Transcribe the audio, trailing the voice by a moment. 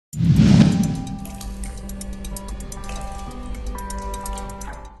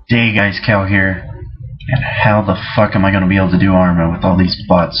Hey guys, Cal here. And how the fuck am I gonna be able to do Arma with all these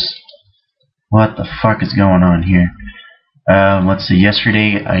bots? What the fuck is going on here? Let's see,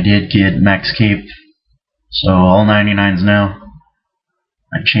 yesterday I did get max cape, so all 99s now.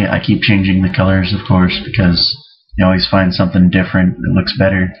 I keep changing the colors, of course, because you always find something different that looks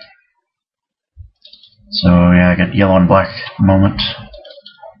better. So yeah, I got yellow and black at the moment.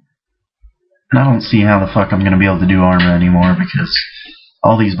 And I don't see how the fuck I'm gonna be able to do Arma anymore, because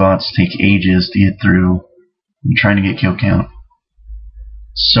all these bots take ages to get through. I'm trying to get kill count.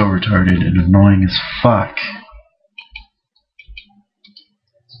 So retarded and annoying as fuck.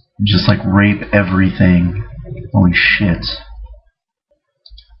 Just like rape everything. Holy shit.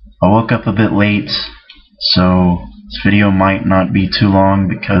 I woke up a bit late, so this video might not be too long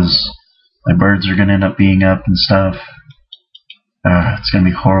because my birds are gonna end up being up and stuff. It's gonna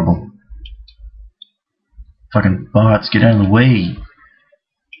be horrible. Fucking bots, get out of the way.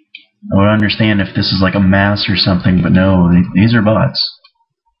 I would understand if this is like a mass or something, but no, these are bots.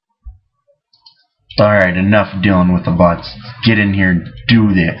 Alright, enough of dealing with the bots. Get in here and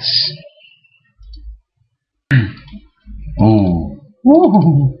do this. Oh.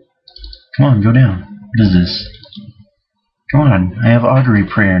 Woo. Come on, go down. What is this? Come on, I have augury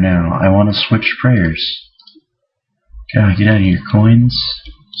prayer now. I want to switch prayers. God, get out of here, coins.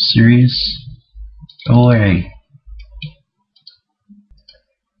 Serious? Go away.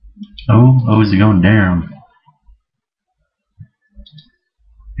 Oh, is it going down?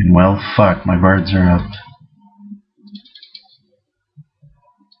 And well, fuck, my birds are up.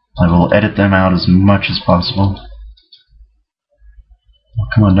 I will edit them out as much as possible. Oh,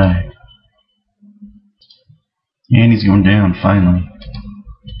 come on, die. And he's going down, finally.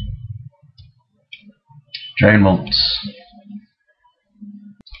 Dragon bolts.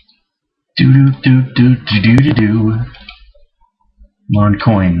 Do. Come on,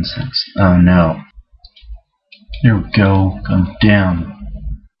 coins. Oh no. There we go. Come down.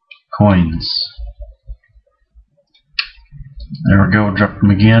 Coins. There we go. Drop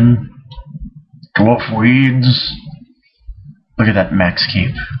them again. Dwarf weeds. Look at that max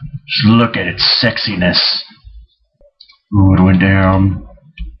cape. Just look at its sexiness. Ooh, it went down.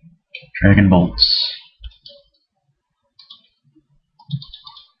 Dragon bolts.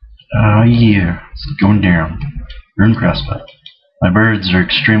 Oh yeah. It's going down. Rune crossbow. My birds are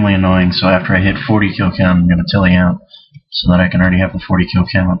extremely annoying, so after I hit 40 kill count, I'm going to tilly out so that I can already have the 40 kill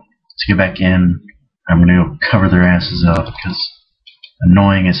count. To get back in, I'm going to go cover their asses up because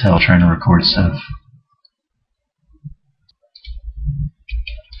annoying as hell trying to record stuff.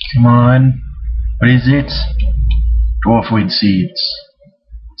 Come on. What is it? Dwarf weed seeds.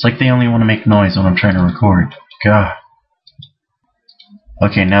 It's like they only want to make noise when I'm trying to record. God.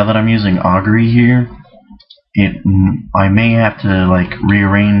 Okay, now that I'm using augury here, I may have to like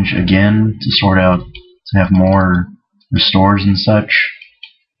rearrange again to sort out to have more restores and such.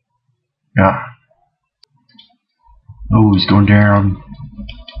 Yeah. Oh, he's going down.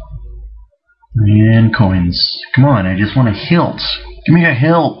 And coins. Come on, I just want a hilt. Give me a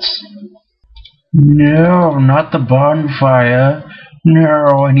hilt. No, not the bonfire.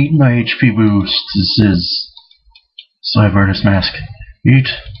 No, I need my HP boost. This is Cybertus Mask. Eat.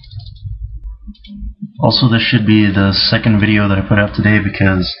 Also, this should be the second video that I put out today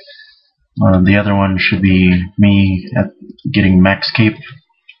because the other one should be me getting max cape,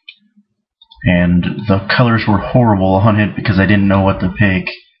 and the colors were horrible on it because I didn't know what to pick,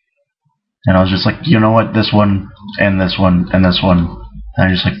 and I was just like, you know what, this one and this one and this one, and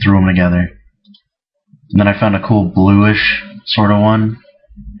I just like threw them together. And then I found a cool bluish sort of one,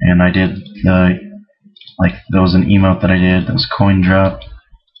 and I did there was an emote that I did that was coin drop.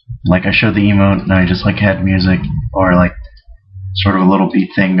 Like, I showed the emote and I just like had music or like sort of a little beat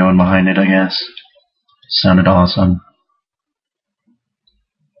thing going behind it, I guess. Sounded awesome.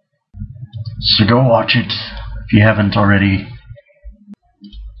 So go watch it if you haven't already.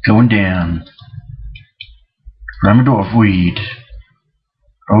 Going down. Armadyl weed.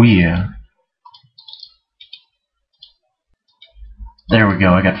 Oh yeah. There we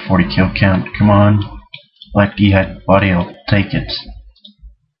go, I got 40 kill count. Come on. Black D-Hat body, I'll take it.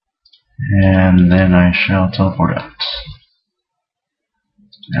 And then I shall teleport out.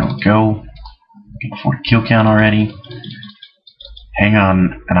 There we go. Get 40 kill count already. Hang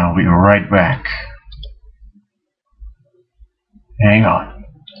on, and I'll be right back. Hang on.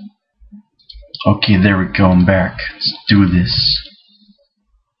 Okay, there we go, I'm back. Let's do this.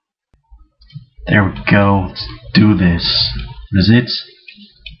 There we go, let's do this. What is it?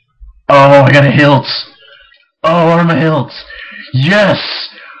 Oh, I got a hilt! Oh, Arma hilt! Yes!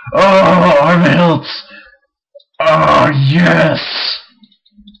 Oh, Arma hilt! Oh, yes!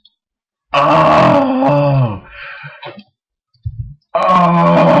 Oh!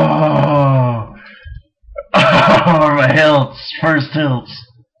 Oh! Arma hilts! First hilts!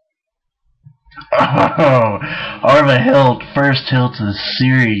 Oh! Arma hilt! First hilt of the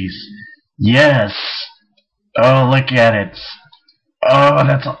series! Yes! Oh, look at it! Oh,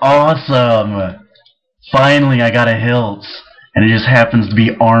 that's awesome! Finally, I got a hilt! And it just happens to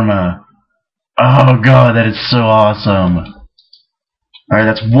be Arma. Oh god, that is so awesome! Alright,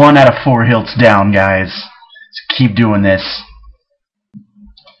 that's 1 out of 4 hilts down, guys. Let's keep doing this.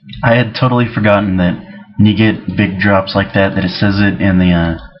 I had totally forgotten that when you get big drops like that, it says it in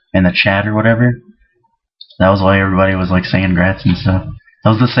the chat or whatever. That was why everybody was like saying grats and stuff. That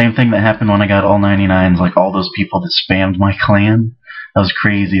was the same thing that happened when I got all 99s, like all those people that spammed my clan. That was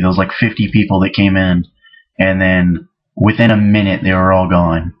crazy. There was like 50 people that came in, and then within a minute they were all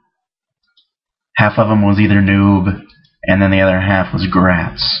gone. Half of them was either noob, and then the other half was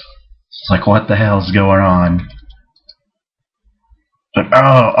grats. It's like, what the hell's going on? But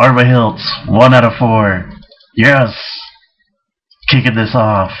oh, Arma hilts, 1 out of 4. Yes! Kicking this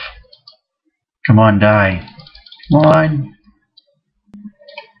off. Come on, die. Come on.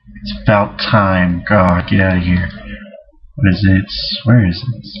 It's about time. God, get out of here. What is it? Where is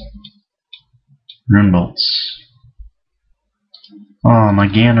it? Rune bolts. Oh, my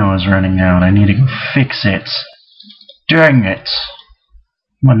Gano is running out. I need to go fix it. Dang it.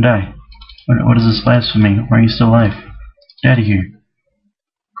 Come on, die. What is this blasphemy? Why are you still alive? Get out of here.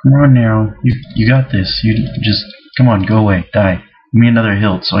 Come on now. You got this. You just... Come on, go away. Die. Give me another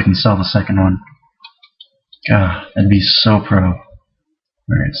hilt so I can sell the second one. God, that'd be so pro.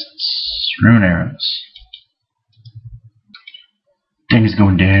 Where is it? Rune arrows. Things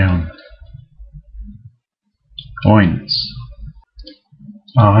going down. Coins.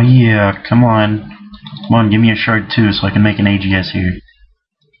 Oh yeah, come on. Come on, give me a shard 2 so I can make an AGS here.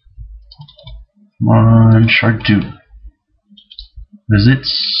 Come on, shard 2. What is it?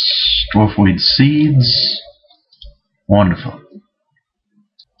 Dwarfweed seeds. Wonderful.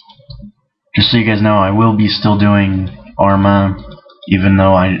 Just so you guys know, I will be still doing Arma, even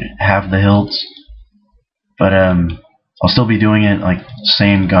though I have the hilts. But I'll still be doing it like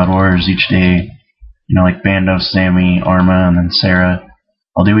same Godswords each day. You know, like Bando, Sammy, Arma, and then Sarah.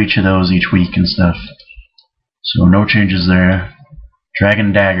 I'll do each of those each week and stuff. So no changes there.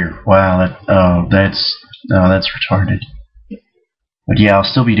 Dragon Dagger. Wow, that's retarded. But yeah, I'll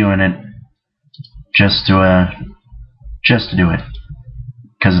still be doing it just to do it,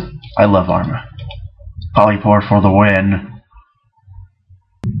 because I love Arma. Polypore for the win.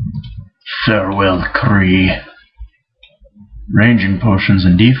 Farewell, Kree. Ranging potions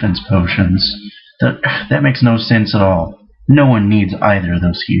and defense potions. That makes no sense at all. No one needs either of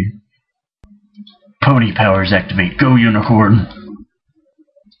those here. Pony powers activate. Go unicorn.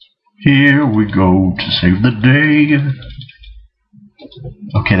 Here we go to save the day.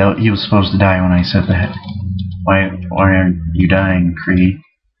 Okay, he was supposed to die when I said that. Why aren't you dying, Kree?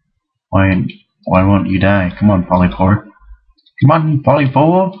 Why won't you die? Come on, Polypore. Come on,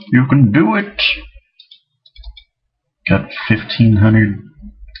 Polypore. You can do it. Got 1500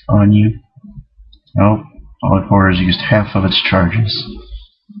 on you. Oh, Polypore has used half of its charges.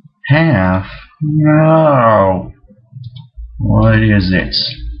 Half? No. What is it?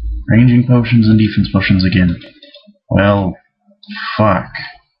 Ranging potions and defense potions again. Well, fuck.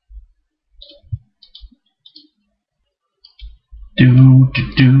 Do boo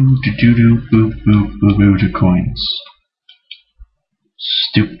to coins.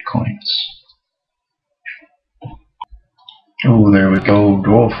 Stupid coins. Oh, there we go.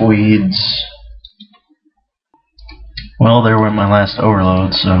 Dwarf weeds. Well, there went my last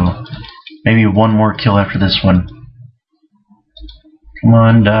overload, so maybe one more kill after this one. Come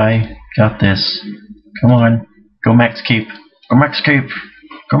on, die. Got this. Come on. Go max cape. Go max cape.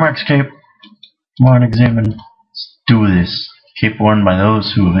 Go max cape. Come on, examine. Let's do this. Cape won by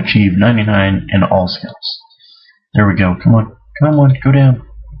those who have achieved 99 in all skills. There we go. Come on. Come on. Go down.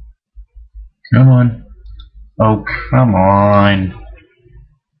 Come on. Oh, come on.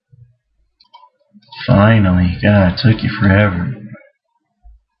 Finally. God, it took you forever.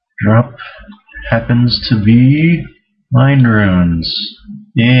 Drop happens to be mind runes.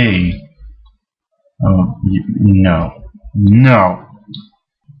 Yay. Oh, no. No.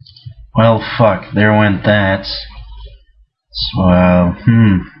 Well, fuck. There went that. So,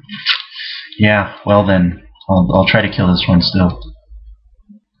 yeah, well then. I'll try to kill this one still.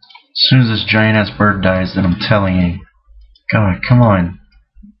 As soon as this giant-ass bird dies, then I'm telling you. God, come on.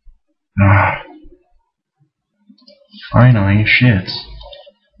 Ah. Finally, shit.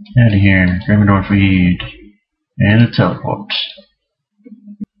 Get out of here. Grab a door feed. And a teleport.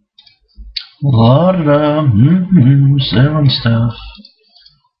 La da da, selling stuff.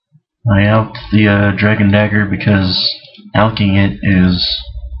 I alked the Dragon Dagger because alking it is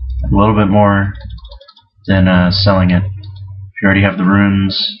a little bit more than selling it. If you already have the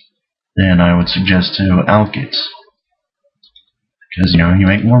runes, then I would suggest to alk it. Because, you know, you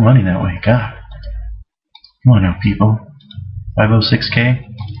make more money that way. God. Come on now, people. 506k.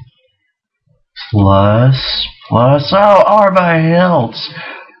 Plus, oh, Arma hilts!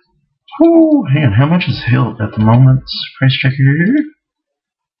 Whew, man, how much is hilt at the moment? Price checker.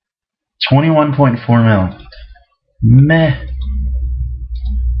 21.4 mil. Meh.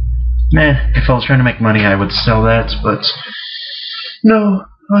 If I was trying to make money, I would sell that, but no,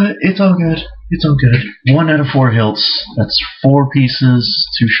 it's all good. It's all good. 1 out of 4 hilts. That's 4 pieces,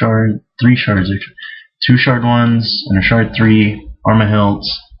 3 shards, actually. 2 shard ones and a shard 3 Arma hilts.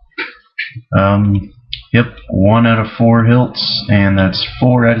 Yep, 1 out of 4 hilts, and that's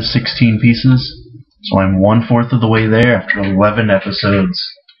 4 out of 16 pieces. So I'm 1/4 of the way there after 11 episodes.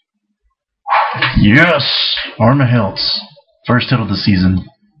 Yes! Arma hilts. First hilt of the season.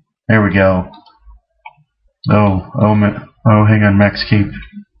 There we go. Oh, hang on, max keep.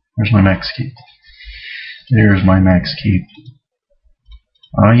 Where's my max keep? There's my max keep.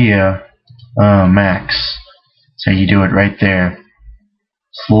 Oh yeah. Max. So you do it right there.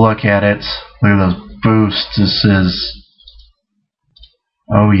 Let's look at it. Look at those boosts. This is...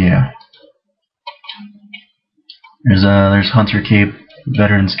 Oh yeah. There's Hunter Cape,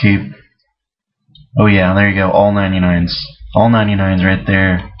 Veterans Cape. Oh yeah, there you go, all 99s. All 99s right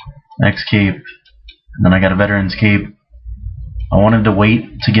there. Next cape. And then I got a Veterans Cape. I wanted to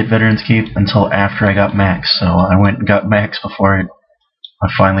wait to get Veterans Cape until after I got Max, so I went and got Max before I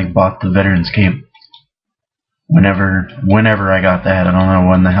finally bought the Veterans Cape. Whenever I got that, I don't know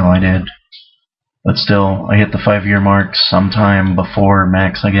when the hell I did. But still, I hit the 5-year mark sometime before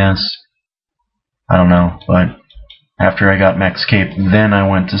Max, I guess. I don't know, but after I got Max Cape, then I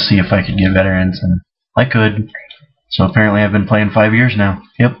went to see if I could get Veterans, and I could. So apparently I've been playing 5 years now.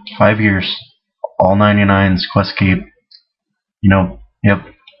 Yep, 5 years. All 99s, Quest Cape. You know, yep.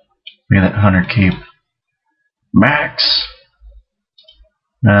 Look at that Hunter Cape. Max!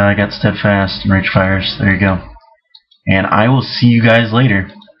 I got Steadfast and Rage Fires. There you go. And I will see you guys later.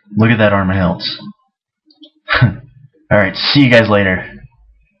 Look at that Arma hilts. Alright, see you guys later.